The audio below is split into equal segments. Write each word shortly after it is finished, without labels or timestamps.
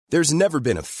There's never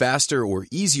been a faster or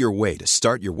easier way to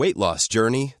start your weight loss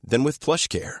journey than with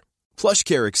PlushCare.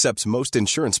 PlushCare accepts most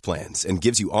insurance plans and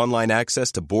gives you online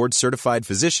access to board-certified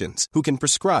physicians who can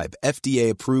prescribe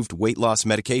FDA-approved weight loss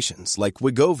medications like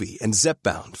Wegovy and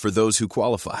Zepbound for those who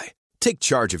qualify. Take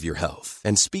charge of your health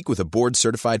and speak with a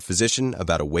board-certified physician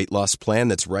about a weight loss plan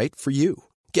that's right for you.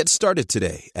 Get started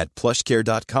today at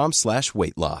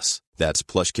plushcare.com/weight loss. That's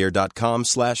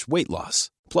plushcare.com/weight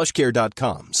loss.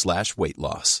 plushcare.com/weight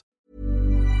loss.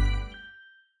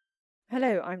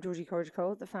 Hello, I'm Georgie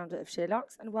Corrigan-Cole, the founder of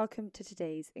Sheerlux, and welcome to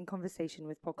today's In Conversation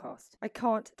with podcast. I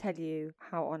can't tell you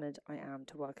how honoured I am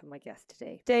to welcome my guest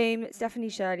today. Dame Stephanie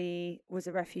Shirley was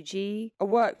a refugee, a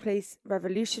workplace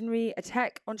revolutionary, a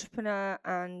tech entrepreneur,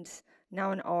 and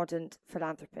now an ardent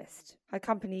philanthropist. Her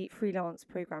company, Freelance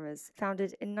Programmers,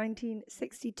 founded in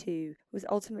 1962, was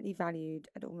ultimately valued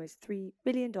at almost $3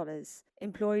 billion,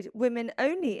 employed women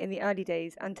only in the early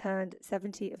days, and turned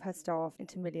 70 of her staff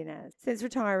into millionaires. Since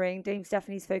retiring, Dame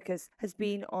Stephanie's focus has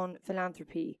been on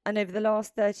philanthropy, and over the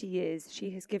last 30 years, she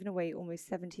has given away almost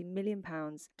 £70 million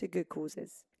to good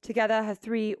causes. Together, her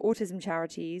three autism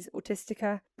charities,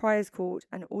 Autistica, Prior's Court,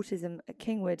 and Autism at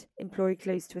Kingwood, employ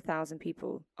close to 1,000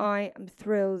 people. I am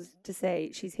thrilled to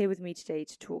say she's here with me today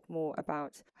to talk more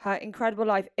about her incredible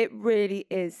life. It really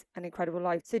is an incredible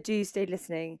life, so do stay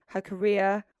listening. Her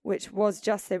career, which was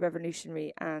just so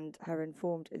revolutionary, and her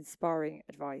informed, inspiring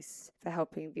advice for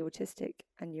helping the autistic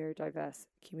and neurodiverse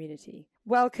community.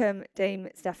 Welcome, Dame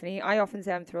Stephanie. I often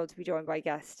say I'm thrilled to be joined by a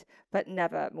guest, but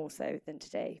never more so than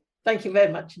today. Thank you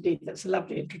very much indeed. That's a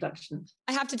lovely introduction.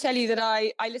 I have to tell you that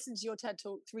I listened to your TED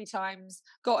Talk 3 times,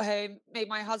 got home, made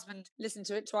my husband listen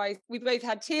to it twice. We both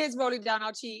had tears rolling down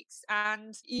our cheeks,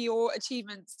 and your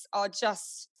achievements are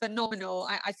just phenomenal.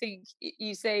 I think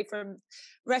you say from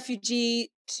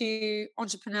refugee to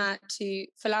entrepreneur to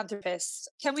philanthropist.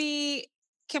 Can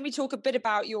we talk a bit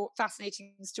about your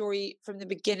fascinating story from the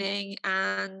beginning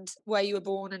and where you were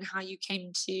born and how you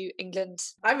came to England?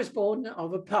 I was born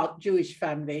of a part Jewish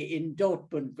family in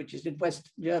Dortmund, which is in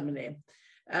Western Germany.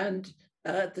 And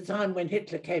at the time when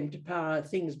Hitler came to power,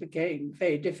 things became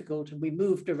very difficult, and we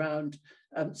moved around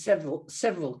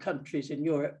several countries in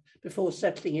Europe before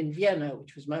settling in Vienna,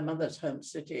 which was my mother's home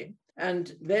city.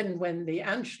 And then when the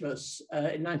Anschluss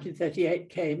in 1938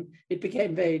 came, it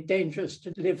became very dangerous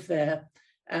to live there.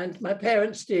 And my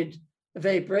parents did a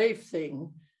very brave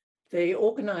thing. They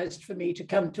organized for me to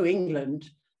come to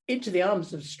England into the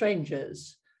arms of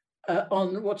strangers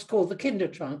on what's called the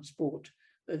Kindertransport.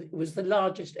 It was the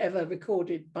largest ever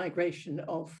recorded migration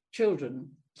of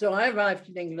children. So I arrived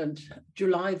in England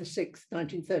July the 6th,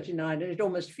 1939, and it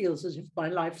almost feels as if my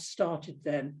life started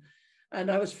then. And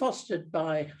I was fostered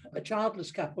by a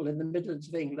childless couple in the Midlands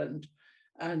of England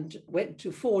and went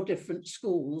to 4 different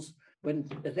schools when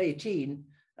at 18,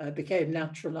 became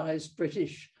naturalized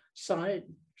British,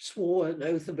 swore an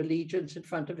oath of allegiance in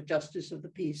front of a justice of the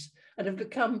peace, and have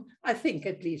become, I think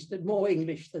at least, more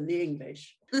English than the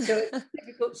English. So it's a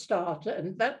difficult start,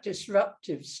 and that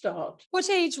disruptive start. What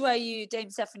age were you,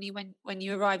 Dame Stephanie, when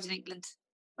you arrived in England?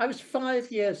 I was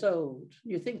 5 years old.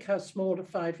 You think how small a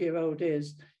 5-year-old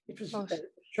is. It was a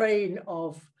train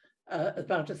of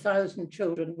about 1,000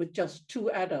 children with just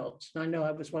 2 adults. And I know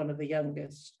I was one of the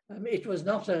youngest. It was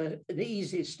not an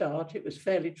easy start. It was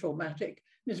fairly traumatic.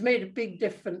 It's made a big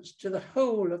difference to the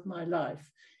whole of my life.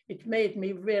 It made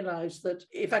me realize that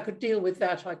if I could deal with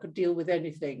that, I could deal with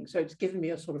anything. So it's given me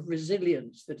a sort of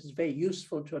resilience that is very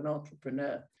useful to an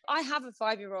entrepreneur. I have a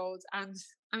 5-year-old, and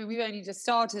I mean, we've only just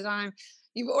started.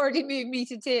 You've already moved me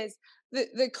to tears.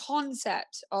 The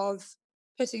concept of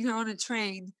putting her on a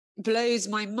train blows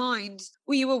my mind.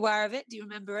 Were you aware of it? Do you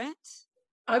remember it?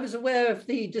 I was aware of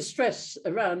the distress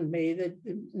around me, the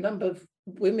number of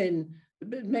women,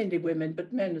 mainly women,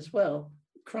 but men as well,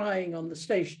 crying on the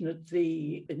station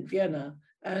in Vienna.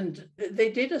 And they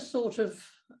did a sort of,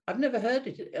 I've never heard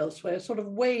it elsewhere, sort of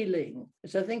wailing.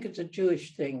 So I think it's a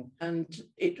Jewish thing. And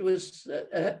it was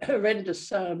a horrendous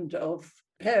sound of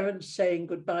parents saying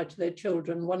goodbye to their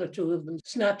children. 1 or 2 of them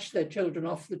snatched their children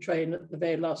off the train at the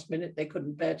very last minute. They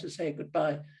couldn't bear to say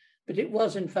goodbye. But it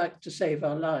was, in fact, to save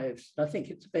our lives. I think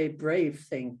it's a very brave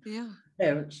thing for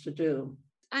parents to do.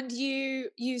 And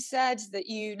you said that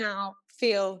you now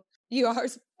feel you are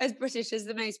as British as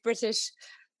the most British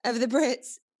of the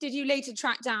Brits. Did you later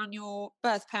track down your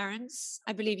birth parents?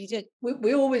 I believe you did.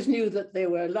 We always knew that they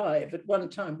were alive. At one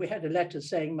time, we had a letter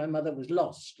saying my mother was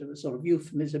lost. It was a sort of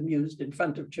euphemism used in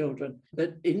front of children.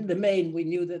 But in the main, we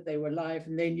knew that they were alive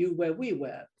and they knew where we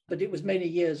were. But it was many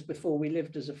years before we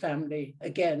lived as a family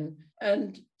again.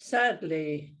 And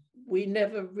sadly, we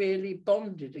never really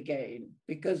bonded again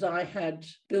because I had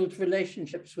built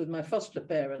relationships with my foster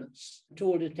parents. To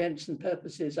all intents and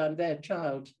purposes, I'm their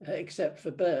child, except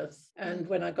for birth. And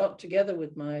when I got together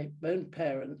with my own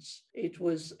parents, it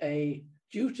was a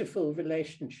dutiful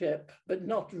relationship, but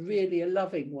not really a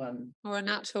loving one. Or a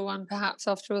natural one, perhaps,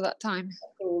 after all that time.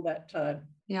 After all that time.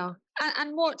 Yeah.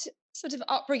 And what sort of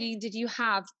upbringing did you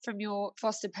have from your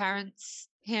foster parents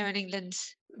here in England?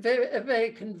 A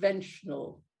very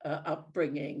conventional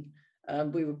upbringing.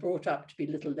 We were brought up to be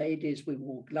little ladies. We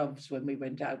wore gloves when we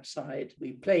went outside.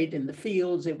 We played in the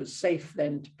fields. It was safe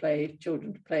then to play,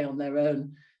 children to play on their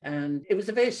own. And it was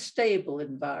a very stable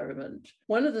environment.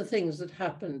 One of the things that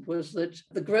happened was that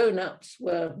the grown-ups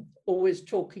were always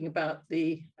talking about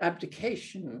the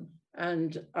abdication.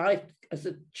 And I, as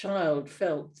a child,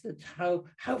 felt that how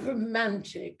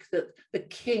romantic that the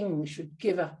king should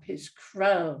give up his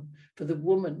crown for the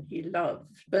woman he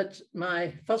loved. But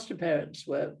my foster parents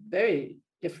were very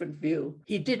different view.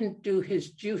 He didn't do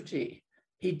his duty.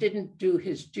 He didn't do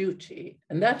his duty.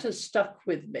 And that has stuck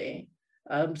with me,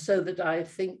 so that I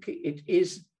think it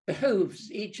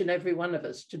behoves each and every one of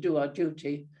us to do our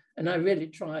duty. And I really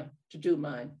try to do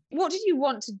mine. What did you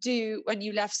want to do when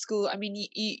you left school? I mean,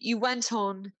 you went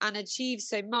on and achieved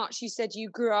so much. You said you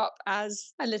grew up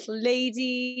as a little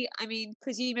lady. I mean,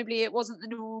 presumably it wasn't the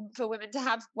norm for women to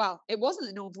have, it wasn't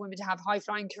the norm for women to have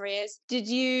high-flying careers. Did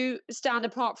you stand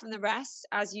apart from the rest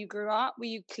as you grew up? Were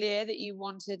you clear that you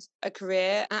wanted a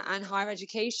career and higher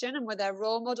education? And were there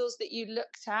role models that you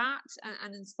looked at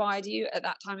and inspired you at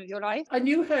that time of your life? I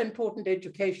knew how important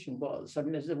education was. I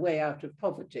mean, as a way out of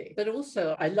poverty. But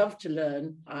also, I loved to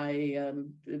learn. I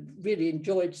really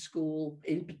enjoyed school.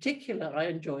 In particular, I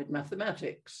enjoyed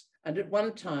mathematics. And at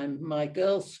one time, my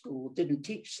girls' school didn't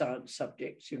teach science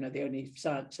subjects. You know, the only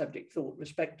science subject thought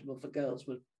respectable for girls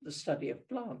was the study of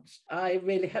plants. I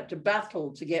really had to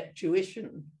battle to get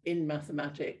tuition in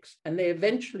mathematics. And they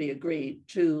eventually agreed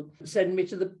to send me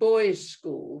to the boys'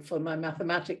 school for my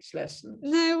mathematics lessons.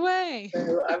 No way.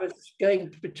 So I was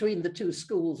going between the two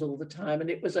schools all the time.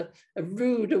 And it was a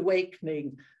rude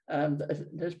awakening,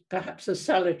 perhaps a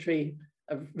salutary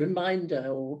reminder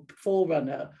or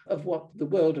forerunner of what the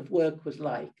world of work was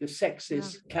like. The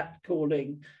sexist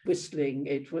catcalling, whistling.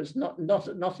 It was not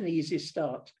an easy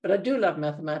start. But I do love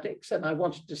mathematics and I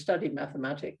wanted to study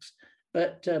mathematics.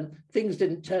 But things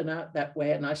didn't turn out that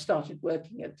way. And I started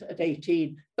working at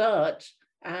 18, but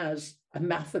as a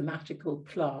mathematical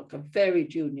clerk, a very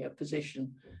junior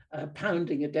position,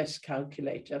 pounding a desk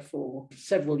calculator for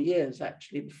several years,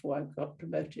 actually, before I got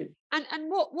promoted. And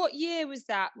what year was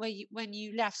that when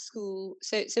you left school?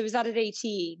 So was that at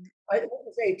 18? I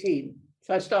was 18.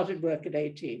 So I started work at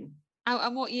 18.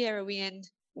 And what year are we in?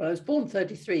 Well, I was born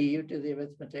 33. You do the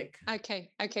arithmetic. Okay.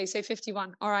 So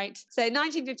 51. All right. So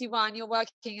 1951, you're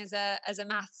working as a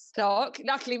maths clerk.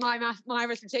 Luckily, my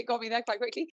arithmetic got me there quite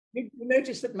quickly. You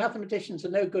notice that mathematicians are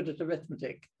no good at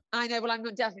arithmetic. I know, well, I'm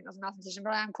definitely not a mathematician,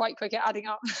 but I am quite quick at adding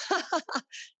up.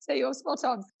 So you're spot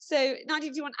on. So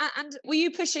 1951, and were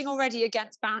you pushing already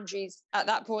against boundaries at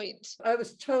that point? I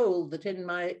was told that in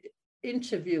my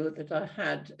interview that I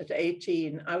had at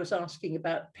 18, I was asking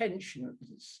about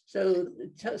pensions. So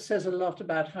it says a lot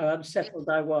about how unsettled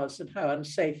I was and how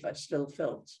unsafe I still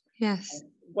felt. Yes.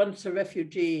 Once a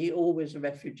refugee, always a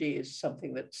refugee is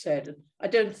something that's said. And I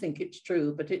don't think it's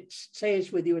true, but it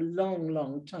stays with you a long,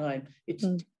 long time. It's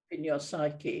in your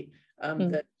psyche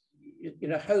that, you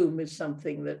know, home is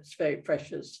something that's very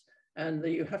precious and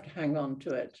that you have to hang on to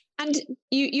it. And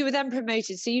you were then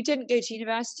promoted. So you didn't go to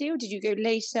university, or did you go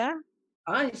later?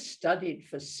 I studied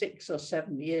for 6 or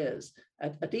 7 years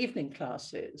at evening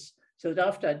classes. So that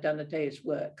after I'd done a day's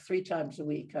work, 3 times a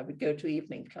week, I would go to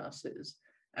evening classes,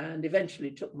 and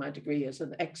eventually took my degree as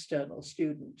an external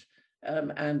student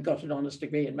and got an honours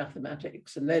degree in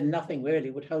mathematics. And then nothing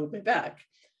really would hold me back.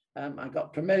 I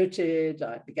got promoted.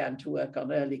 I began to work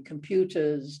on early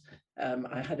computers.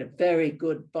 I had a very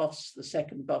good boss, the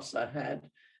second boss I had,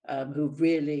 who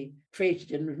really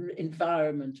created an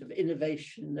environment of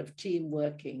innovation, of team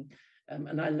working.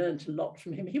 And I learned a lot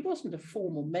from him. He wasn't a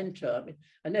formal mentor. I mean,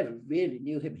 I never really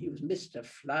knew him. He was Mr.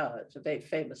 Flowers, a very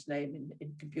famous name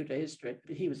in computer history.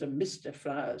 He was a Mr.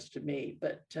 Flowers to me,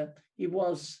 but he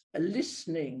was a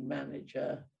listening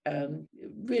manager and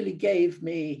really gave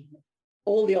me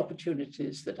all the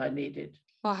opportunities that I needed.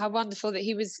 Well, how wonderful that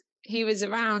he was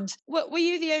around. Were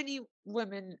you the only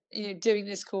woman, doing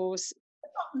this course?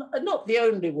 Not the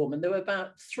only woman. There were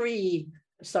about 3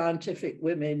 scientific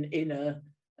women in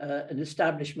an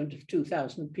establishment of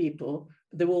 2,000 people.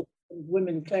 They were all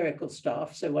women clerical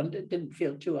staff, so one didn't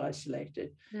feel too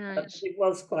isolated. Right. It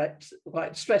was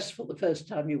quite stressful the first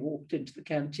time you walked into the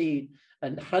canteen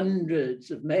and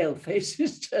hundreds of male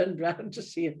faces turned around to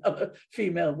see another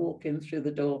female walk in through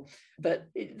the door. But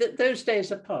those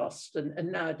days are past,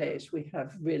 and nowadays we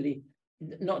have really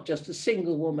not just a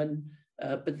single woman,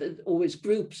 but always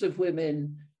groups of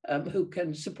women who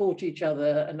can support each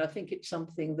other. And I think it's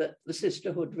something that the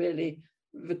sisterhood really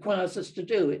requires us to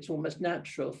do. It's almost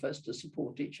natural for us to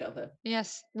support each other.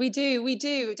 Yes, we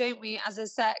do, don't we, as a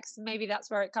sex? Maybe that's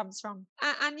where it comes from.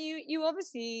 And you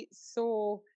obviously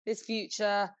saw this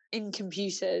future in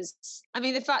computers. I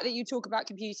mean, the fact that you talk about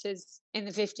computers in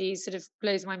the 50s sort of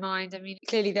blows my mind. I mean,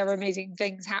 clearly there were amazing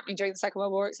things happening during the Second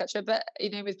World War, etc. But, you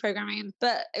know, with programming,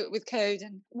 but with code.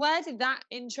 And where did that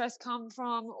interest come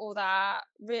from, or that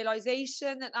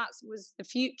realization that was the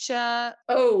future?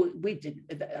 Oh, we didn't.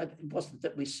 It wasn't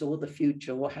that we saw the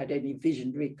future or had any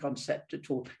visionary concept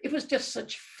at all. It was just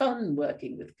such fun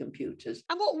working with computers.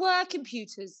 And what were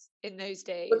computers in those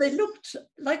days? Well, they looked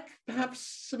like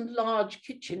perhaps some large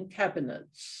kitchen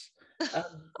cabinets.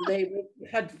 They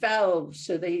had valves,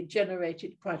 so they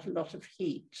generated quite a lot of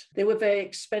heat. They were very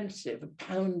expensive,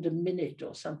 £1 a minute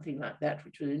or something like that,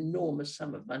 which was an enormous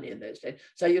sum of money in those days.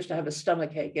 So I used to have a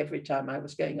stomachache every time I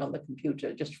was going on the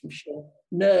computer, just from sheer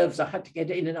nerves. I had to get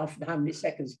in and off and how many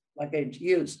seconds am I going to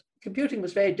use. Computing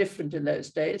was very different in those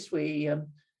days. We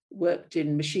worked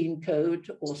in machine code,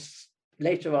 or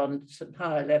later on some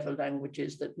higher level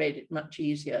languages that made it much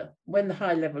easier. When the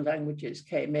high level languages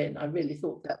came in, I really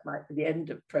thought that might be the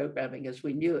end of programming as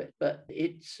we knew it, but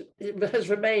it has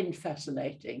remained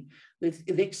fascinating.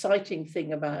 The exciting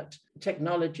thing about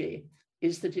technology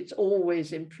is that it's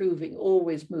always improving,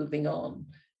 always moving on,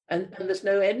 and there's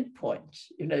no end point.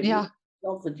 You know, yeah.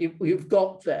 Not that you've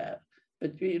got there,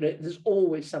 but you know, there's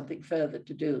always something further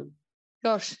to do.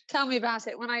 Gosh, tell me about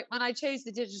it. When I chose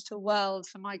the digital world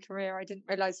for my career, I didn't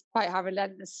realise quite how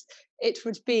relentless it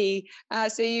would be.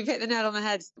 So you've hit the nail on the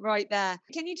head right there.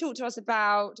 Can you talk to us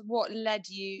about what led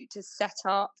you to set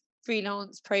up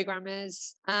Freelance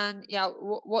Programmers, and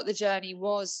what the journey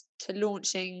was to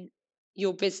launching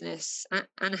your business,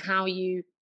 and how you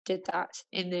did that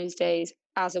in those days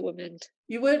as a woman?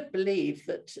 You won't believe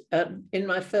that in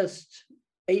my first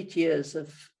 8 years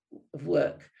of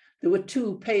work, there were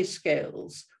 2 pay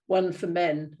scales, one for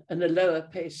men and a lower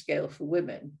pay scale for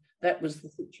women. That was the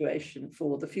situation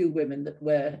for the few women that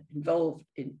were involved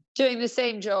in doing the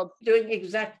same job. Doing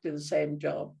exactly the same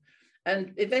job.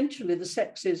 And eventually the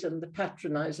sexism, the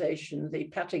patronization, the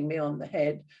patting me on the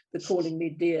head, the calling me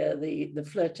dear, the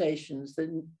flirtations,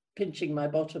 the pinching my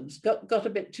bottoms got a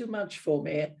bit too much for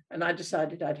me. And I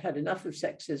decided I'd had enough of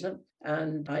sexism,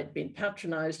 and I'd been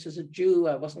patronized as a Jew.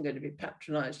 I wasn't going to be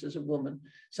patronized as a woman.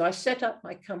 So I set up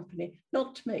my company,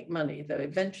 not to make money, though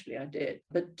eventually I did,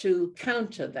 but to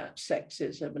counter that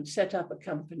sexism and set up a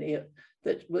company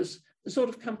that was the sort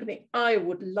of company I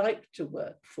would like to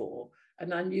work for.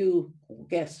 And I knew or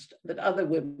guessed that other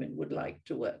women would like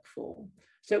to work for.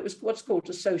 So it was what's called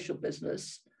a social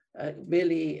business,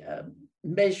 really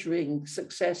measuring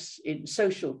success in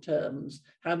social terms.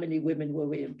 How many women were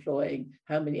we employing?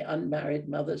 How many unmarried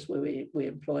mothers were we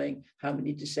employing? How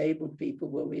many disabled people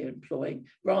were we employing?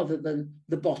 Rather than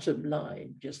the bottom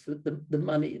line, just the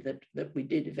money that we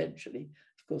did eventually,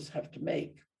 of course, have to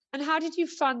make. And how did you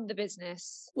fund the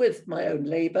business? With my own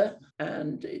labour,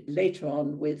 and later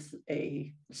on with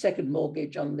a second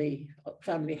mortgage on the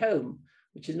family home,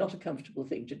 which is not a comfortable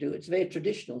thing to do. It's a very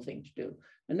traditional thing to do.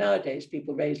 And nowadays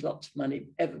people raise lots of money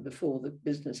ever before the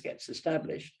business gets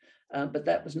established. But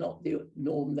that was not the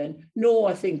norm then, nor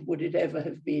I think would it ever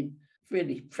have been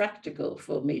really practical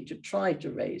for me to try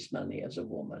to raise money as a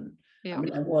woman. Yeah. I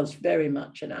mean, I was very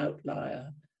much an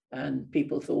outlier, and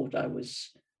people thought I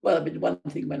was, well, I mean, one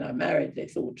thing when I married, they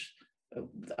thought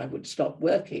I would stop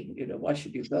working. You know, why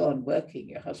should you go on working?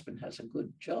 Your husband has a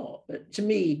good job. But to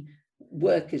me,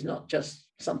 work is not just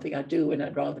something I do when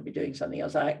I'd rather be doing something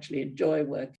else. I actually enjoy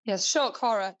work. Yes, shock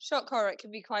horror. It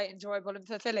can be quite enjoyable and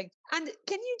fulfilling. And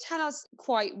can you tell us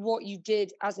quite what you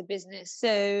did as a business?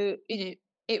 So, you know,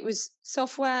 it was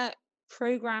software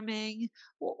programming.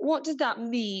 What did that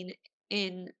mean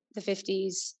in the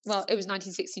 50s? Well, it was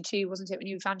 1962, wasn't it, when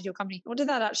you founded your company? What did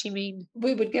that actually mean?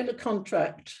 We would get a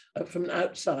contract from an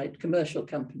outside commercial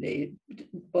company. It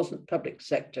wasn't public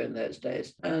sector in those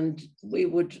days. And we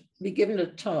would be given a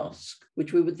task,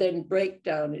 which we would then break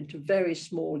down into very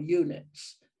small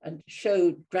units and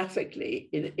show graphically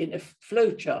in a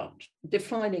flow chart,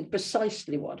 defining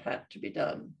precisely what had to be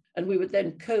done. And we would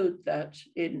then code that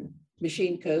in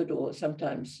machine code or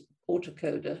sometimes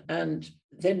autocoder, and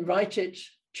then write it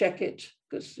check it,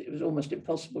 because it was almost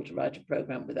impossible to write a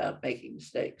program without making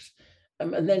mistakes,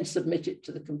 and then submit it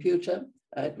to the computer.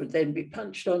 It would then be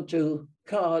punched onto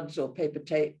cards or paper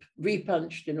tape,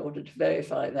 repunched in order to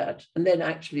verify that, and then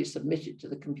actually submit it to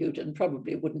the computer, and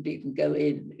probably wouldn't even go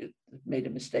in. It made a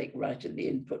mistake right in the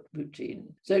input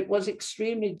routine. So it was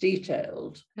extremely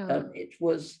detailed. It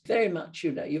was very much,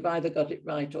 you've either got it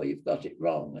right or you've got it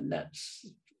wrong. And that's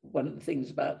one of the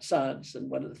things about science, and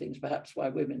one of the things perhaps why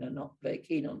women are not very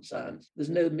keen on science. There's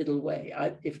no middle way.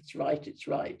 If it's right, it's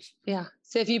right. Yeah.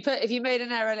 So if you made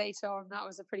an error later on, that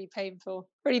was a pretty painful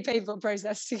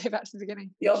process to go back to the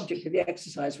beginning. The object of the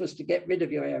exercise was to get rid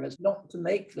of your errors, not to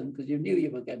make them, because you knew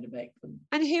you were going to make them.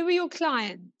 And who were your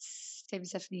clients, Dame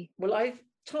Stephanie? Well, I've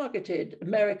targeted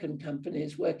American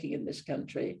companies working in this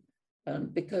country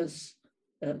because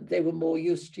they were more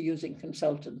used to using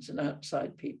consultants and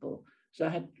outside people. So I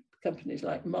had companies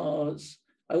like Mars.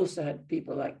 I also had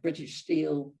people like British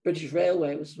Steel. British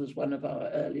Railways was one of our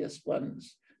earliest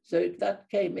ones. So that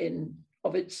came in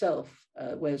of itself,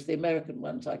 whereas the American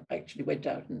ones I actually went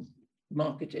out and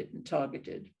marketed and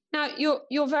targeted. Now,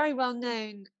 you're very well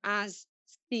known as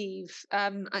Steve.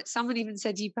 Someone even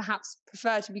said you perhaps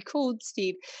prefer to be called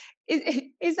Steve.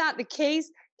 Is that the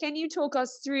case? Can you talk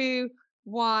us through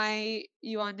why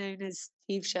you are known as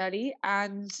Steve Shirley?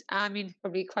 And I mean,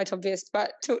 probably quite obvious,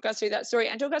 but talk us through that story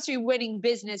and talk us through winning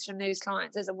business from those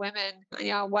clients as a woman,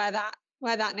 where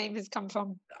that name has come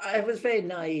from. I was very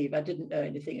naive. I didn't know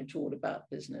anything at all about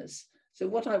business. So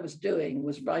what I was doing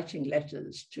was writing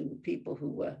letters to people who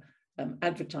were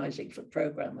advertising for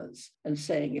programmers and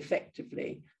saying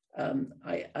effectively, I'm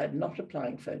not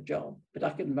applying for a job, but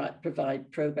I can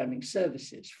provide programming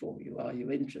services for you. Are you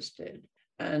interested?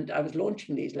 And I was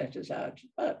launching these letters out,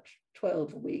 about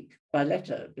 12 a week by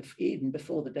letter, even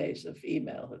before the days of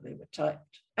email that they were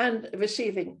typed, and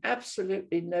receiving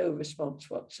absolutely no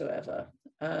response whatsoever.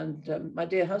 And my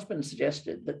dear husband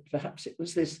suggested that perhaps it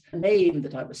was this name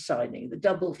that I was signing, the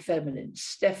double feminine,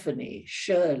 Stephanie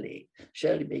Shirley,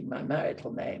 Shirley being my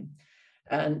marital name.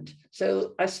 And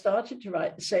so I started to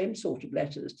write the same sort of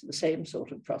letters to the same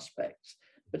sort of prospects,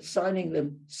 but signing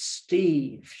them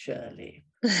Steve Shirley.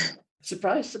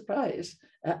 Surprise, surprise,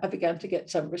 I began to get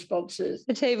some responses.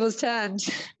 The tables turned.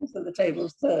 So the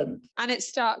tables turned. And it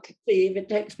stuck. Steve, it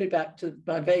takes me back to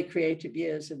my very creative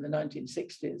years in the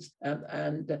 1960s.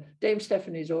 And Dame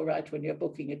Stephanie's all right when you're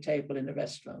booking a table in a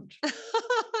restaurant.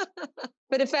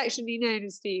 But affectionately known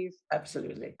as Steve.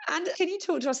 Absolutely. And can you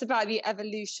talk to us about the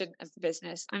evolution of the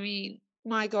business? I mean,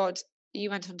 my God, you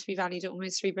went on to be valued at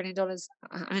almost $3 billion.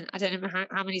 I mean, I don't know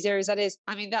how many zeros that is.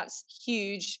 I mean, that's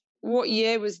huge. What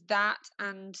year was that?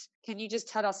 And can you just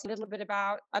tell us a little bit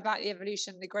about the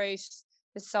evolution, the growth,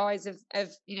 the size of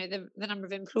the number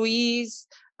of employees?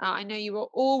 I know you were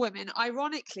all women.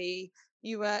 Ironically,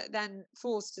 you were then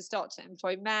forced to start to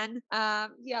employ men.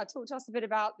 Talk to us a bit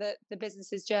about the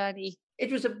business's journey.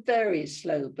 It was a very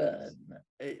slow burn.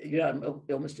 I'm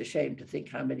almost ashamed to think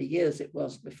how many years it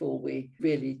was before we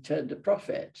really turned a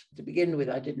profit. To begin with,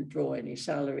 I didn't draw any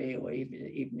salary or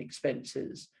even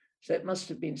expenses. So it must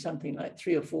have been something like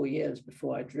 3 or 4 years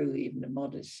before I drew even a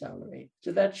modest salary.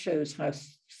 So that shows how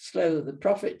slow the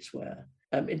profits were.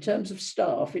 In terms of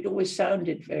staff, it always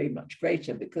sounded very much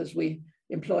greater because we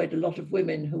employed a lot of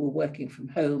women who were working from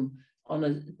home on a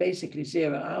basically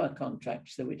 0-hour contract,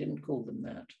 so we didn't call them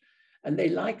that. And they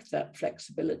liked that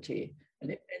flexibility. And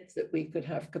it meant that we could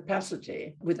have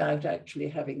capacity without actually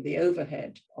having the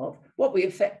overhead of what we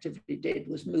effectively did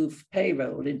was move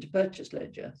payroll into purchase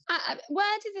ledger.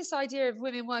 Where did this idea of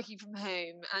women working from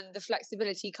home and the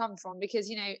flexibility come from?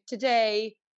 Because,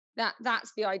 today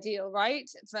that's the ideal, right,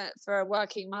 for a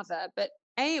working mother. But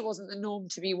A, it wasn't the norm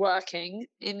to be working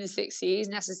in the 60s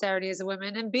necessarily as a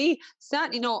woman. And B,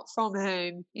 certainly not from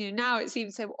home. Now it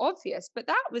seems so obvious, but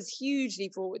that was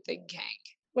hugely forward thinking.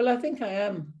 Well, I think I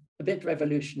am a bit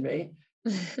revolutionary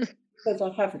because I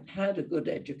haven't had a good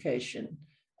education.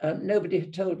 Nobody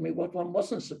had told me what one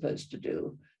wasn't supposed to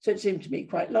do. So it seemed to me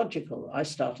quite logical. I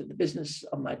started the business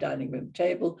on my dining room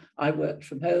table. I worked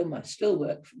from home. I still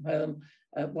work from home.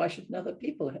 Why shouldn't other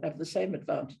people have the same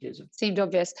advantages? Seemed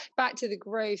obvious. Back to the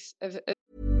growth of...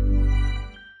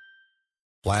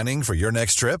 Planning for your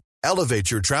next trip? Elevate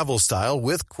your travel style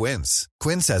with Quince.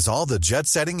 Quince has all the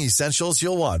jet-setting essentials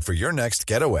you'll want for your next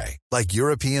getaway, like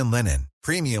European linen,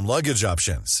 premium luggage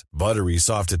options, buttery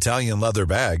soft Italian leather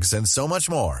bags, and so much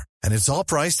more. And it's all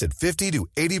priced at 50 to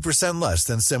 80% less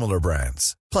than similar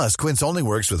brands. Plus, Quince only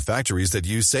works with factories that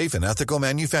use safe and ethical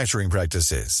manufacturing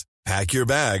practices. Pack your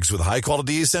bags with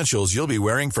high-quality essentials you'll be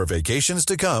wearing for vacations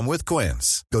to come with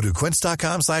Quince. Go to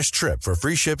quince.com/trip for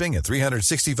free shipping and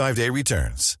 365-day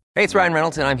returns. Hey, it's Ryan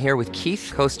Reynolds, and I'm here with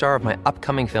Keith, co-star of my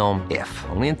upcoming film, If,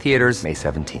 only in theaters May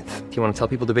 17th. Do you want to tell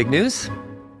people the big news?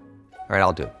 All right,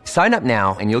 I'll do it. Sign up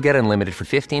now and you'll get unlimited for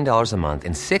 $15 a month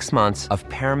and 6 months of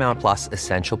Paramount Plus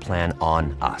Essential Plan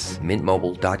on us.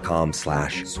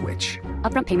 MintMobile.com/switch.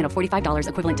 Upfront payment of $45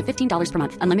 equivalent to $15 per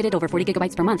month. Unlimited over 40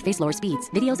 gigabytes per month. Face lower speeds.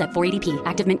 Videos at 480p.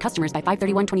 Active Mint customers by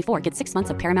 531.24 get 6 months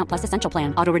of Paramount Plus Essential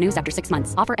Plan. Auto renews after 6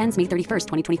 months. Offer ends May 31st,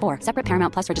 2024. Separate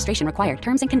Paramount Plus registration required.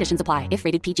 Terms and conditions apply if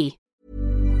rated PG.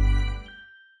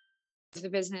 The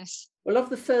business? Well, of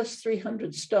the first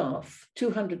 300 staff,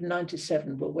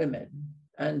 297 were women.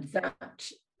 And that,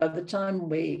 at the time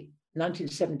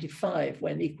 1975,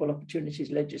 when equal opportunities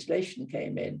legislation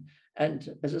came in, and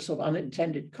as a sort of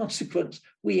unintended consequence,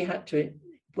 we had to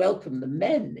welcome the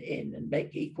men in and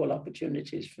make equal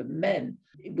opportunities for men.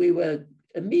 We were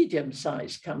a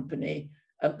medium-sized company,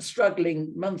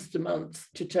 struggling month to month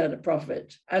to turn a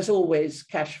profit. As always,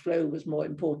 cash flow was more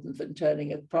important than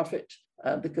turning a profit.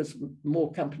 Because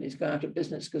more companies go out of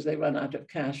business because they run out of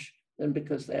cash than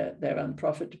because they're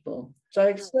unprofitable. So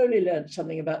I slowly learned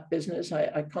something about business.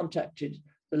 I contacted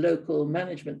the local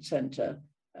management centre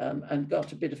and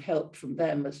got a bit of help from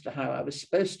them as to how I was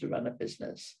supposed to run a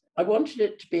business. I wanted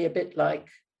it to be a bit like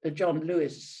the John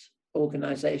Lewis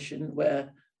organisation,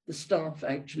 where the staff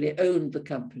actually owned the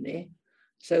company.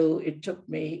 So it took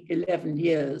me 11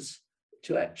 years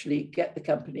to actually get the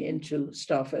company into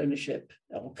staff ownership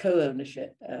or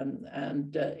co-ownership.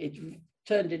 And it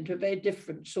turned into a very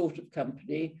different sort of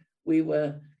company. We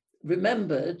were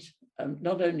remembered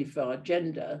not only for our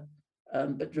gender,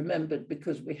 but remembered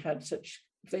because we had such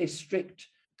very strict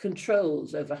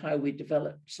controls over how we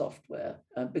developed software.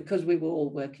 Because we were all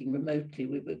working remotely,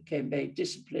 we became very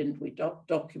disciplined, we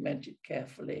documented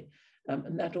carefully,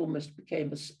 and that almost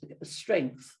became a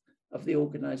strength of the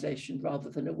organization rather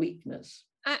than a weakness.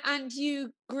 And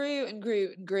you grew and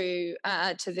grew and grew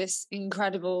to this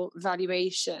incredible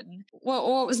valuation.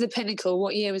 What was the pinnacle?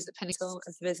 What year was the pinnacle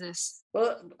of the business?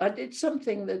 Well, I did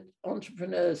something that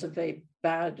entrepreneurs are very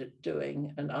bad at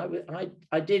doing, and I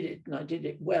did it, and I did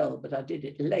it well, but I did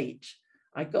it late.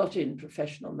 I got in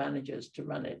professional managers to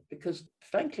run it because,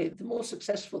 frankly, the more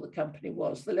successful the company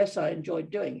was, the less I enjoyed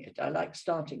doing it. I like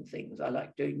starting things. I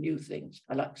like doing new things.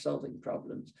 I like solving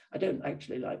problems. I don't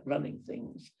actually like running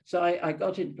things. So I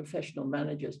got in professional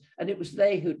managers, and it was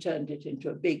they who turned it into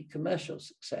a big commercial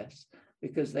success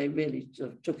because they really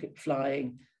sort of took it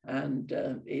flying, and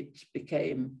it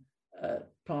became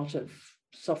part of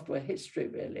software history,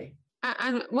 really.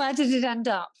 And where did it end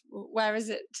up? Where is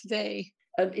it today?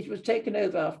 And it was taken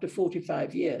over after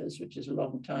 45 years, which is a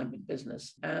long time in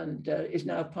business, and is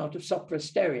now part of Sopra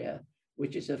Steria,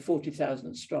 which is a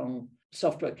 40,000 strong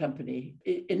software company,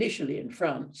 initially in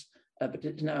France, but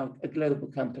it's now a global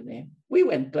company. We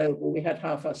went global. We had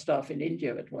half our staff in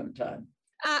India at one time.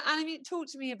 And I mean, talk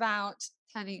to me about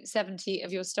turning 70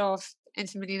 of your staff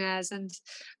into millionaires. And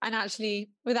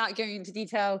actually, without going into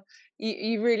detail,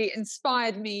 you really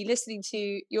inspired me listening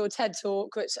to your TED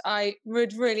Talk, which I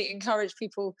would really encourage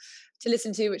people to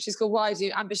listen to, which is called "Why Do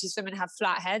Ambitious Women Have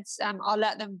Flat Heads?" I'll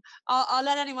let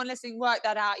anyone listening work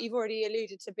that out. You've already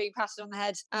alluded to being patted on the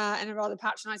head in a rather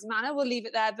patronising manner. We'll leave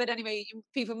it there. But anyway,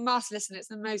 people must listen. It's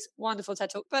the most wonderful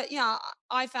TED Talk. But yeah,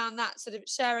 I found that sort of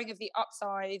sharing of the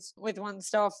upside with one's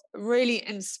staff really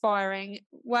inspiring.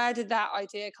 Where did that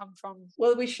idea come from?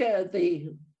 Well, we shared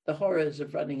the horrors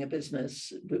of running a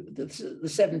business. The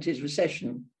 70s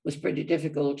recession was pretty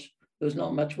difficult. There was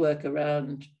not much work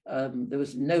around. There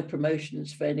was no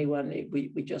promotions for anyone.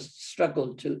 We just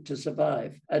struggled to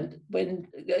survive. And when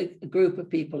a group of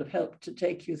people have helped to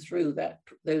take you through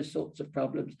those sorts of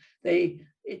problems,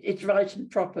 it's right and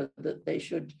proper that they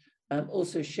should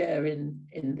also share in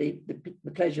the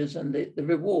pleasures and the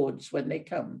rewards when they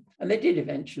come. And they did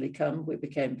eventually come. We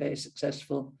became very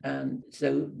successful. And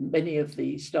so many of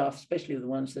the staff, especially the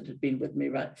ones that had been with me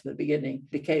right from the beginning,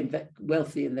 became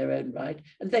wealthy in their own right.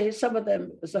 And some of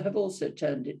them have also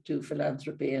turned it to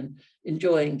philanthropy and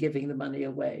enjoying giving the money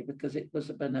away because it was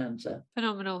a bonanza.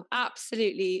 Phenomenal.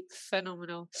 Absolutely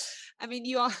phenomenal. I mean,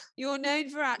 you're known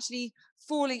for actually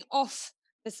falling off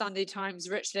the Sunday Times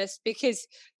rich list because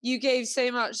you gave so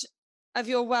much of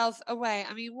your wealth away.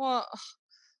 I mean, what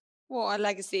a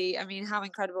legacy. I mean, how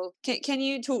incredible. Can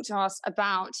you talk to us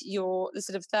about the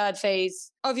sort of third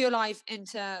phase of your life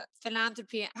into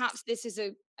philanthropy? Perhaps this is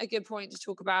a good point to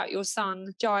talk about your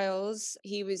son, Giles.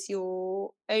 He was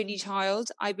your only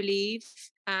child, I believe,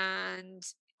 and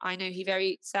I know he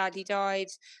very sadly died.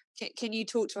 Can you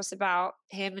talk to us about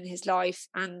him and his life?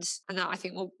 And that, I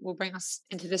think, will bring us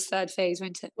into this third phase,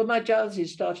 won't it? Well, my Giles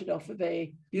started off a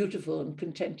very beautiful and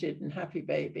contented and happy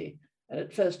baby. And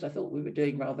at first I thought we were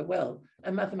doing rather well.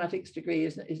 A mathematics degree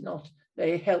is not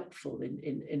very helpful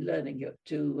in learning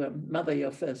to mother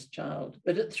your first child.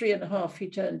 But at 3.5, he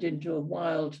turned into a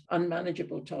wild,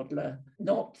 unmanageable toddler,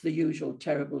 not the usual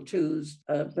terrible twos,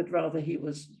 but rather he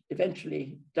was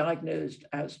eventually diagnosed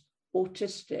as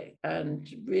autistic. And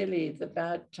really the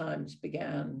bad times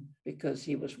began because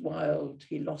he was wild.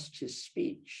 He lost his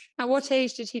speech. At what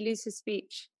age did he lose his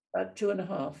speech? About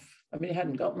 2.5. I mean, he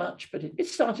hadn't got much, but it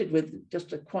started with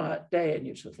just a quiet day, and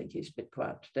you sort of think he's a bit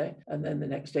quiet today. And then the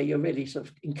next day, you're really sort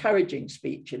of encouraging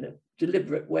speech in a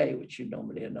deliberate way, which you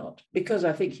normally are not. Because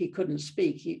I think he couldn't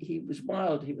speak. He was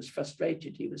wild. He was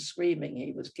frustrated. He was screaming.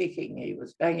 He was kicking. He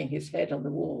was banging his head on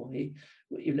the wall.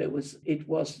 It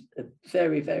was a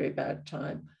very, very bad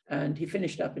time. And he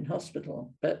finished up in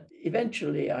hospital. But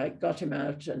eventually I got him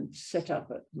out and set up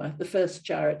the first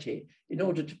charity in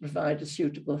order to provide a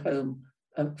suitable home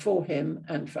for him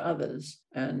and for others.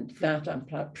 And that I'm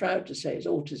proud to say is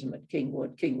Autism at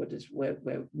Kingwood. Kingwood is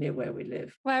near where we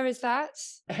live. Where is that?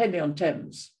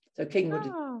 Henley-on-Thames. So Kingwood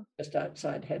is just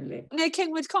outside Henley. Near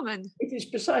Kingwood Common? It is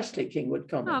precisely Kingwood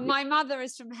Common. Oh, my mother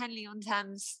is from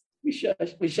Henley-on-Thames. We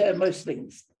share most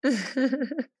things.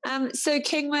 So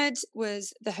Kingwood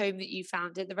was the home that you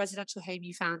founded, the residential home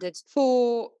you founded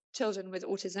for children with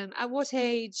autism. At what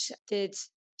age did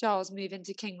Giles move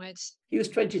into Kingwood? He was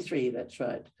 23, that's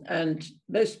right. And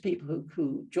most people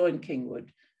who join Kingwood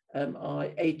are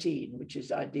 18, which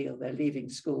is ideal. They're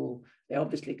leaving school. They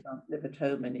obviously can't live at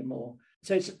home anymore.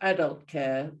 So it's adult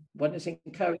care. One is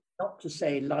encouraged not to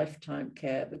say lifetime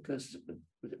care because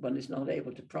one is not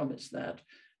able to promise that,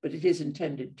 but it is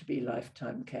intended to be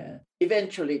lifetime care.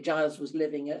 Eventually, Giles was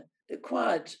living a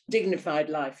quiet, dignified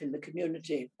life in the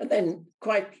community. And then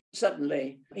quite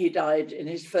suddenly, he died in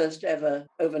his first ever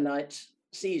overnight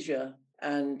seizure,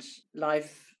 and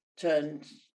life turned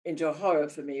into a horror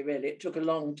for me, really. It took a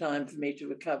long time for me to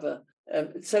recover.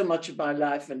 So much of my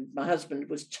life, and my husband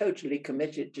was totally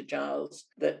committed to Giles,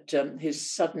 that his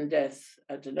sudden death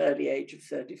at an early age of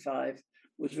 35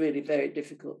 was really very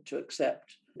difficult to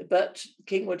accept. But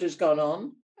Kingwood has gone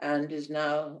on and is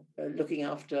now looking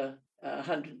after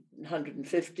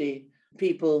 150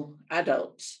 people,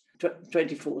 adults,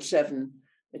 24/7.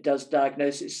 It does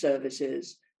diagnosis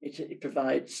services. It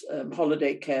provides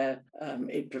holiday care.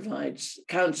 It provides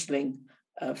counselling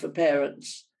for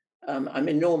parents. I'm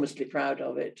enormously proud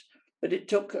of it. But it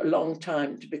took a long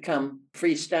time to become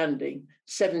freestanding,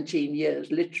 17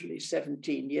 years, literally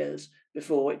 17 years,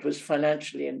 before it was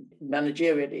financially and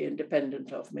managerially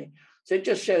independent of me. So it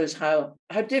just shows how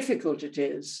difficult it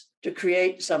is to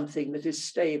create something that is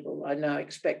stable. I now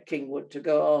expect Kingwood to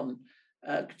go on,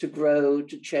 to grow,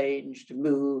 to change, to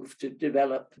move, to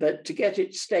develop, but to get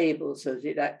it stable so that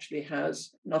it actually has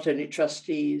not only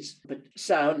trustees, but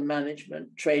sound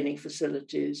management, training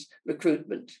facilities,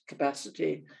 recruitment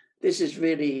capacity. This is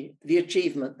really the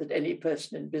achievement that any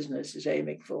person in business is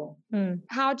aiming for.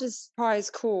 How does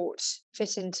Priors Court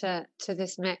fit into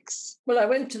this mix? Well, I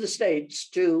went to the States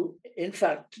to, in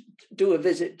fact, do a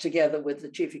visit together with the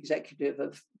chief executive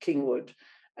of Kingwood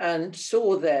and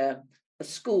saw there a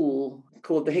school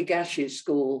called the Higashi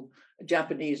School,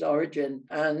 Japanese origin,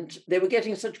 and they were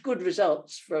getting such good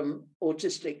results from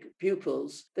autistic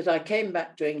pupils that I came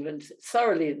back to England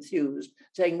thoroughly enthused,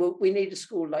 saying, well, we need a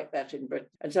school like that in Britain.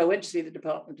 And so I went to see the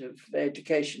Department of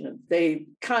Education, and they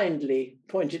kindly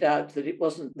pointed out that it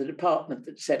wasn't the department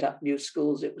that set up new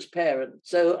schools, it was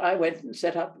parents. So I went and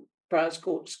set up Priors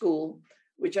Court School,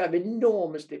 which I'm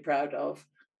enormously proud of.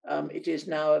 It is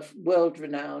now of world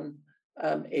renown.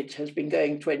 It has been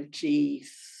going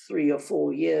 23 or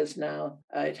 4 years now.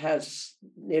 It has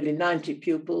nearly 90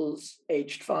 pupils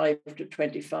aged 5 to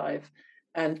 25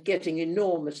 and getting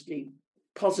enormously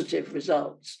positive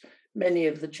results. Many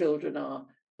of the children are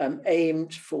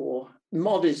aimed for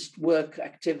modest work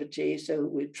activity, so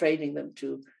we're training them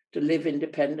to live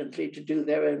independently, to do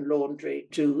their own laundry.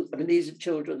 These are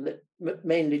children that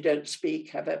mainly don't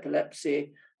speak, have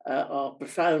epilepsy, are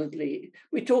profoundly,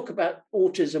 we talk about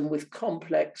autism with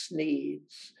complex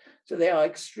needs. So they are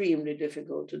extremely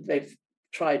difficult, and they've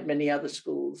tried many other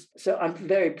schools. So I'm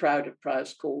very proud of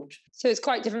Priors Court. So it's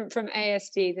quite different from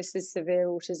ASD. This is severe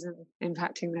autism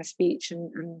impacting their speech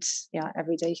and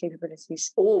everyday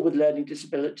capabilities. All with learning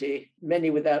disability, many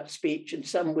without speech, and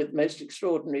some with most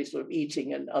extraordinary sort of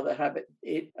eating and other habits.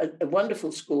 A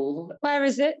wonderful school. Where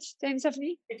is it, Dame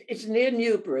Stephanie? It's near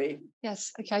Newbury.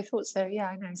 Yes, okay, I thought so. Yeah,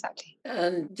 I know exactly.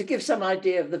 And to give some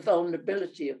idea of the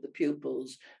vulnerability of the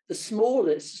pupils, the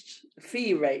smallest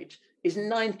fee rate is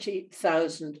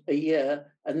 90,000 a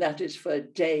year, and that is for a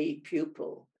day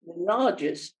pupil. The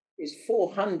largest is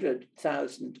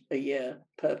 400,000 a year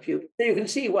per pupil. So you can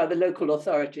see why the local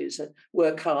authorities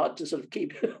work hard to sort of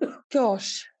keep.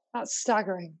 Gosh, that's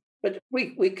staggering. But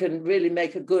we can really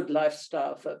make a good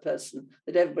lifestyle for a person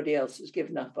that everybody else has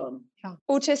given up on. Yeah.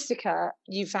 Autistica,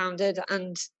 you founded,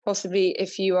 and possibly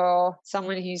if you are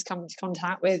someone who's come into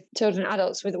contact with children and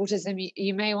adults with autism,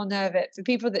 you may well know of it. For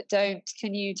people that don't,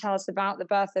 can you tell us about the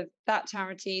birth of that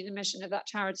charity, the mission of that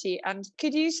charity, and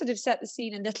could you sort of set the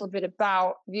scene a little bit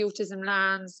about the autism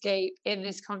landscape in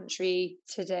this country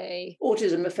today?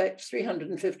 Autism affects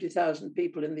 350,000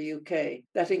 people in the UK.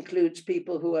 That includes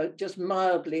people who are just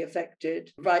mildly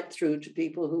affected, right through to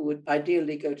people who would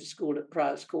ideally go to school at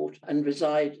Prior's Court and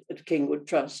reside at Kingwood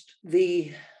Trust.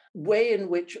 The way in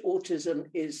which autism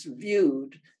is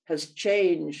viewed has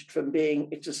changed from being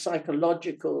it's a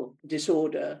psychological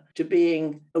disorder to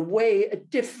being a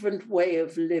different way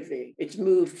of living. It's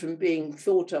moved from being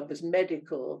thought of as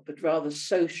medical, but rather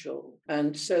social.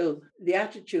 And so the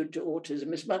attitude to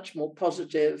autism is much more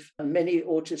positive. And many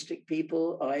autistic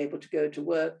people are able to go to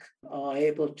work, are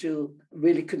able to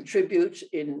really contribute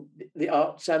in the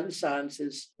arts and the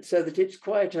sciences, so that it's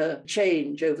quite a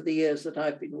change over the years that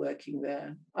I've been working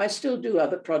there. I still do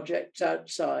other projects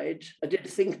outside. I did a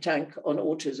think tank on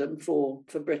autism for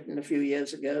Britain a few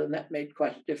years ago, and that made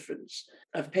quite a difference.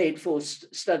 I've paid for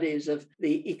studies of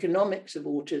the economics of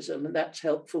autism, and that's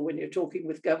helpful when you're talking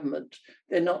with government.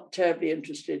 They're not terribly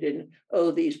interested in,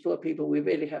 these poor people, we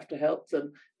really have to help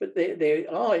them. But they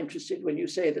are interested when you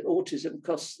say that autism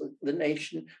costs the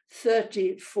nation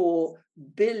 34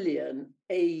 billion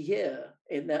a year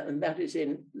in that, and that is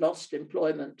in lost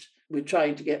employment. We're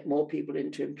trying to get more people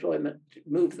into employment,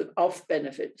 move them off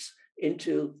benefits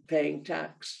into paying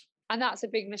tax. And that's a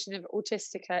big mission of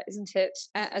Autistica, isn't it?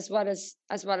 As well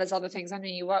as other things. I know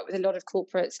you work with a lot of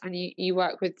corporates and you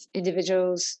work with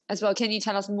individuals as well. Can you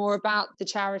tell us more about the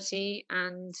charity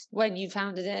and when you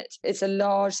founded it? It's a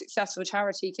large, successful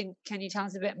charity. Can you tell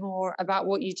us a bit more about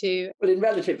what you do? Well, in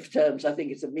relative terms, I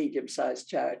think it's a medium-sized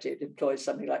charity. It employs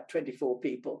something like 24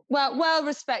 people. Well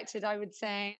respected, I would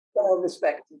say. Well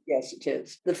respected, yes, it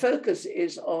is. The focus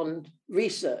is on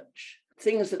research.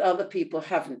 Things that other people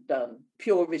haven't done,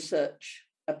 pure research,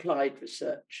 applied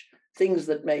research, things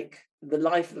that make the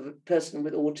life of a person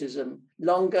with autism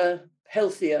longer,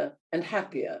 healthier, and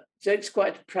happier. So it's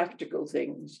quite practical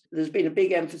things. There's been a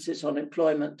big emphasis on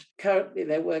employment. Currently,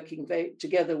 they're working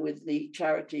together with the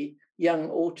charity Young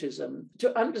Autism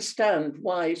to understand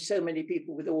why so many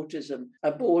people with autism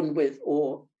are born with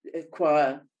or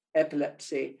acquire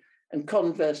epilepsy. And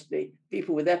conversely,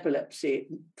 people with epilepsy,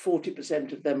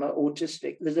 40% of them are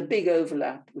autistic. There's a big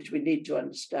overlap, which we need to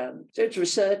understand. So it's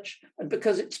research, and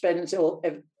because it spends all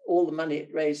the money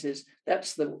it raises,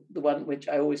 that's the one which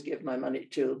I always give my money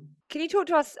to. Can you talk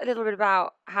to us a little bit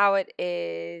about how it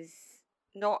is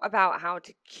not about how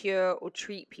to cure or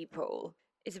treat people?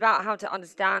 It's about how to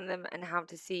understand them and how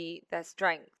to see their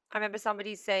strength. I remember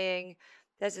somebody saying,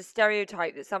 there's a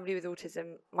stereotype that somebody with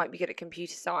autism might be good at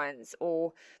computer science,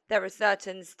 or there are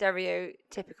certain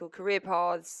stereotypical career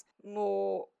paths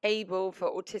more able for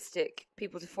autistic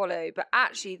people to follow. But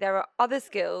actually, there are other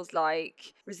skills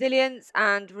like resilience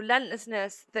and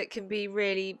relentlessness that can be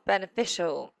really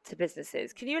beneficial to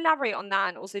businesses. Can you elaborate on that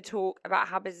and also talk about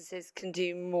how businesses can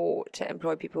do more to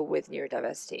employ people with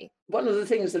neurodiversity? One of the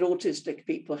things that autistic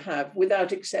people have,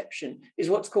 without exception,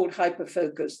 is what's called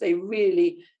hyperfocus. They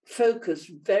really focus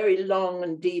very long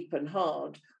and deep and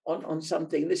hard on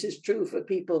something. This is true for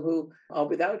people who are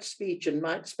without speech and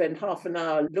might spend half an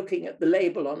hour looking at the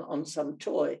label on some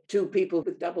toy, to people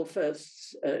with double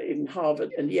firsts in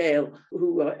Harvard and Yale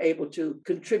who are able to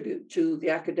contribute to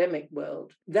the academic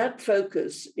world. That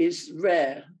focus is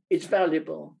rare. It's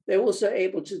valuable. They're also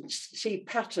able to see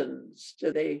patterns.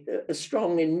 So they are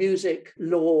strong in music,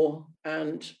 law,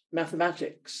 and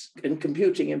mathematics, and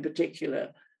computing in particular.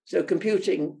 So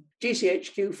computing,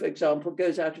 GCHQ, for example,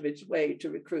 goes out of its way to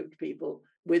recruit people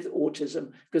with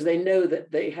autism because they know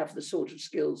that they have the sort of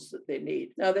skills that they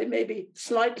need. Now, they may be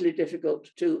slightly difficult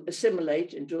to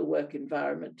assimilate into a work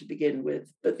environment to begin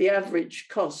with, but the average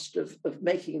cost of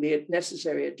making the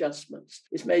necessary adjustments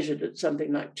is measured at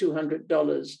something like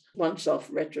 $200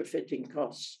 once-off retrofitting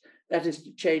costs. That is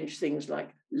to change things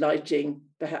like lighting,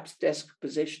 perhaps desk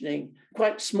positioning,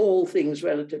 quite small things,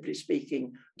 relatively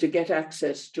speaking, to get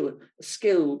access to a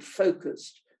skilled,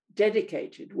 focused,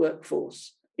 dedicated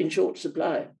workforce in short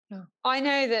supply. I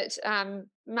know that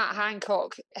Matt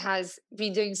Hancock has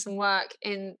been doing some work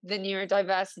in the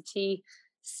neurodiversity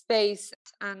space,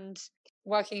 and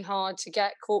working hard to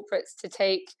get corporates to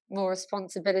take more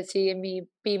responsibility and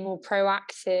be more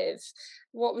proactive.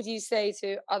 What would you say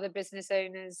to other business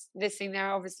owners listening? There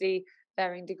are obviously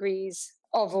varying degrees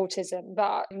of autism,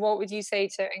 but what would you say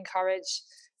to encourage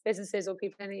businesses or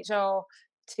people in HR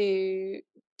to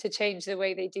change the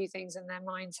way they do things and their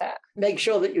mindset? Make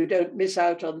sure that you don't miss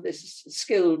out on this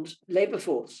skilled labour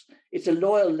force. It's a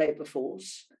loyal labour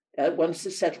force. Once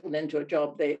they're settled into a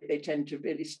job, they tend to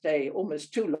really stay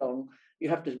almost too long. You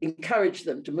have to encourage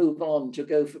them to move on, to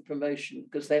go for promotion,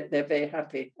 because they're very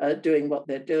happy doing what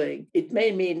they're doing. It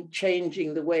may mean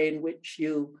changing the way in which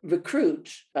you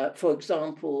recruit. For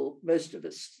example, most of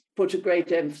us put a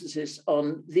great emphasis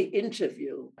on the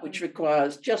interview, which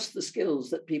requires just the skills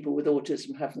that people with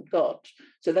autism haven't got.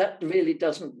 So that really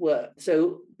doesn't work.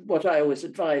 So what I always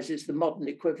advise is the modern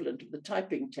equivalent of the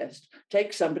typing test.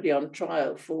 Take somebody on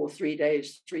trial for 3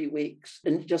 days, 3 weeks,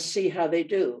 and just see how they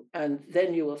do. And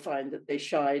then you will find that they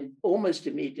shine almost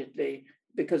immediately,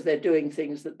 because they're doing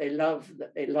things that they love,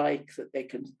 that they like, that they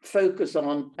can focus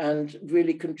on and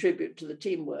really contribute to the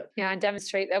teamwork. Yeah, and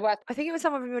demonstrate their worth. I think it was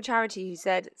someone from your charity who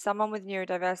said someone with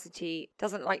neurodiversity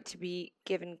doesn't like to be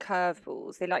given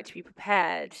curveballs. They like to be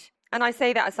prepared. And I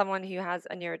say that as someone who has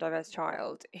a neurodiverse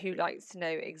child who likes to know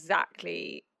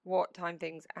exactly what time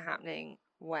things are happening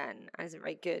when, and isn't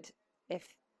very good if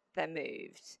they're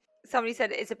moved. Somebody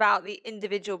said it's about the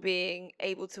individual being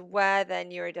able to wear their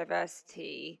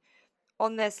neurodiversity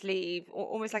on their sleeve, or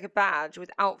almost like a badge,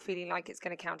 without feeling like it's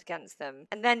going to count against them,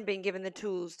 and then being given the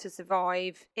tools to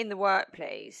survive in the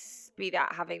workplace, be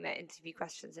that having their interview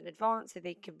questions in advance so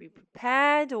they can be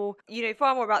prepared. Or, you know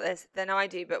far more about this than I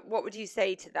do, but what would you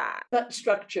say to that? That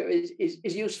structure is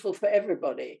useful for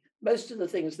everybody. Most of the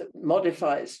things that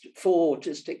modifies for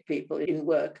autistic people in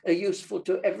work are useful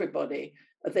to everybody.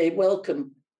 They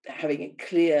welcome having a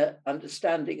clear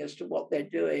understanding as to what they're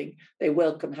doing. They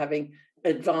welcome having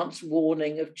advance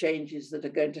warning of changes that are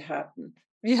going to happen.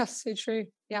 Yes, so true.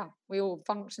 Yeah, we all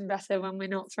function better when we're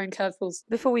not throwing curveballs.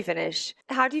 Before we finish,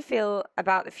 how do you feel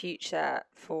about the future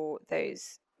for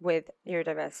those with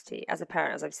neurodiversity? As a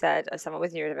parent, as I've said, as someone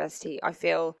with neurodiversity, I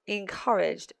feel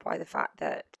encouraged by the fact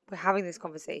that we're having this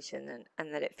conversation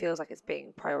and that it feels like it's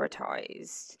being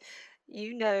prioritised.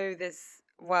 You know this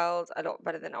world a lot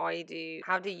better than I do.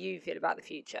 How do you feel about the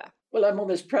future? Well, I'm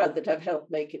almost proud that I've helped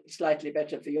make it slightly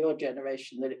better for your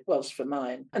generation than it was for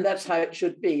mine. And that's how it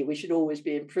should be. We should always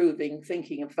be improving,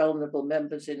 thinking of vulnerable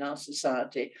members in our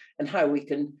society and how we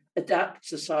can adapt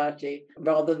society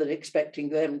rather than expecting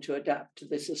them to adapt to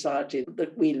the society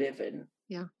that we live in.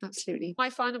 Yeah, absolutely. My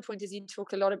final point is you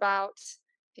talk a lot about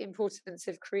the importance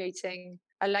of creating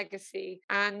a legacy,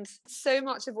 and so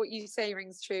much of what you say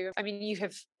rings true. I mean, you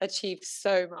have achieved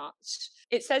so much.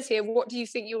 It says here, what do you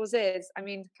think yours is? I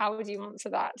mean, how would you answer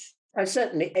that? I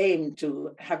certainly aim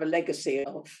to have a legacy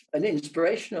of an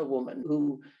inspirational woman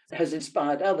who has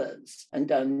inspired others and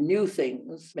done new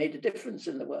things, made a difference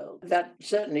in the world. That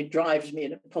certainly drives me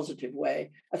in a positive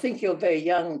way. I think you're very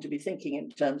young to be thinking in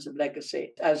terms of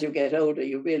legacy. As you get older,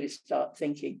 you really start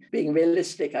thinking, being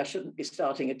realistic. I shouldn't be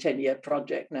starting a 10-year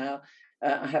project now.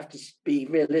 I have to be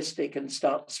realistic and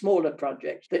start smaller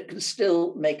projects that can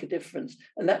still make a difference.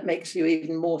 And that makes you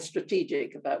even more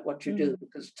strategic about what you do,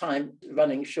 because time is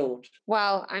running short.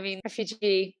 Well, I mean,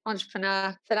 refugee,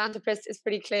 entrepreneur, philanthropist, is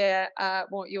pretty clear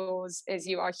what yours is.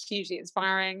 You are hugely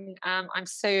inspiring. I'm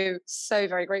so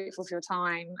very grateful for your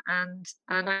time. And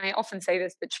I often say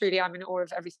this, but truly I'm in awe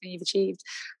of everything you've achieved.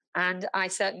 And I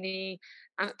certainly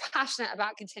am passionate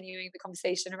about continuing the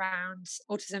conversation around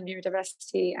autism,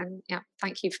 neurodiversity. And yeah,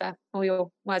 thank you for all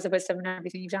your words of wisdom and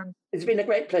everything you've done. It's been a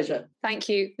great pleasure. Thank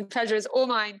you. The pleasure is all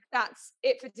mine. That's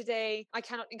it for today. I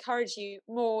cannot encourage you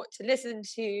more to listen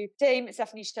to Dame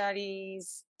Stephanie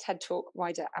Shirley's TED Talk,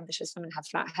 Why Do Ambitious Women Have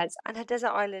Flat Heads? And her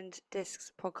Desert Island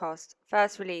Discs podcast,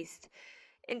 first released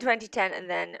in 2010 and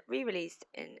then re-released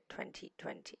in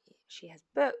 2020. She has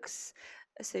books,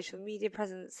 a social media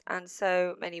presence, and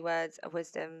so many words of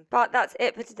wisdom. But that's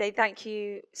it for today. Thank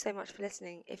you so much for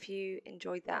listening. If you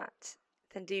enjoyed that,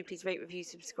 then do please rate, review,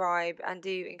 subscribe, and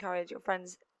do encourage your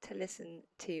friends to listen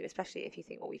to, especially if you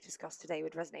think what we've discussed today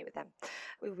would resonate with them.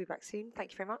 We will be back soon.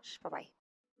 Thank you very much. Bye-bye.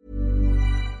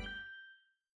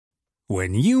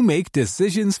 When you make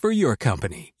decisions for your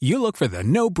company, you look for the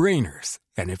no-brainers.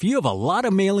 And if you have a lot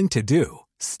of mailing to do,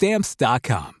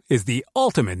 Stamps.com is the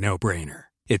ultimate no-brainer.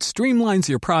 It streamlines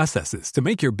your processes to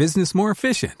make your business more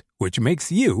efficient, which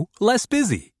makes you less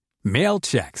busy. Mail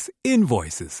checks,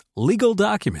 invoices, legal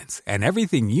documents, and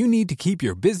everything you need to keep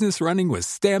your business running with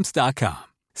Stamps.com.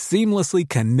 Seamlessly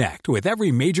connect with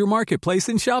every major marketplace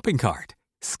and shopping cart.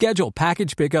 Schedule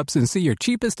package pickups and see your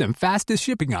cheapest and fastest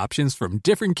shipping options from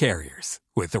different carriers,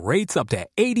 with rates up to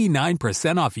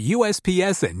 89% off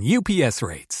USPS and UPS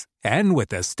rates. And with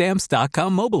the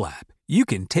Stamps.com mobile app, you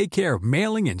can take care of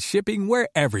mailing and shipping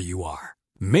wherever you are.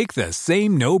 Make the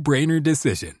same no-brainer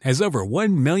decision as over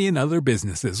 1 million other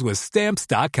businesses with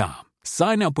Stamps.com.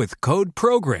 Sign up with code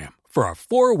PROGRAM for a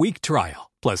 4-week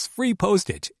trial, plus free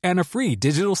postage and a free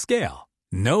digital scale.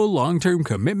 No long-term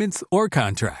commitments or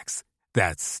contracts.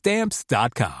 That's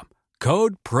Stamps.com.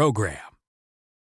 Code PROGRAM.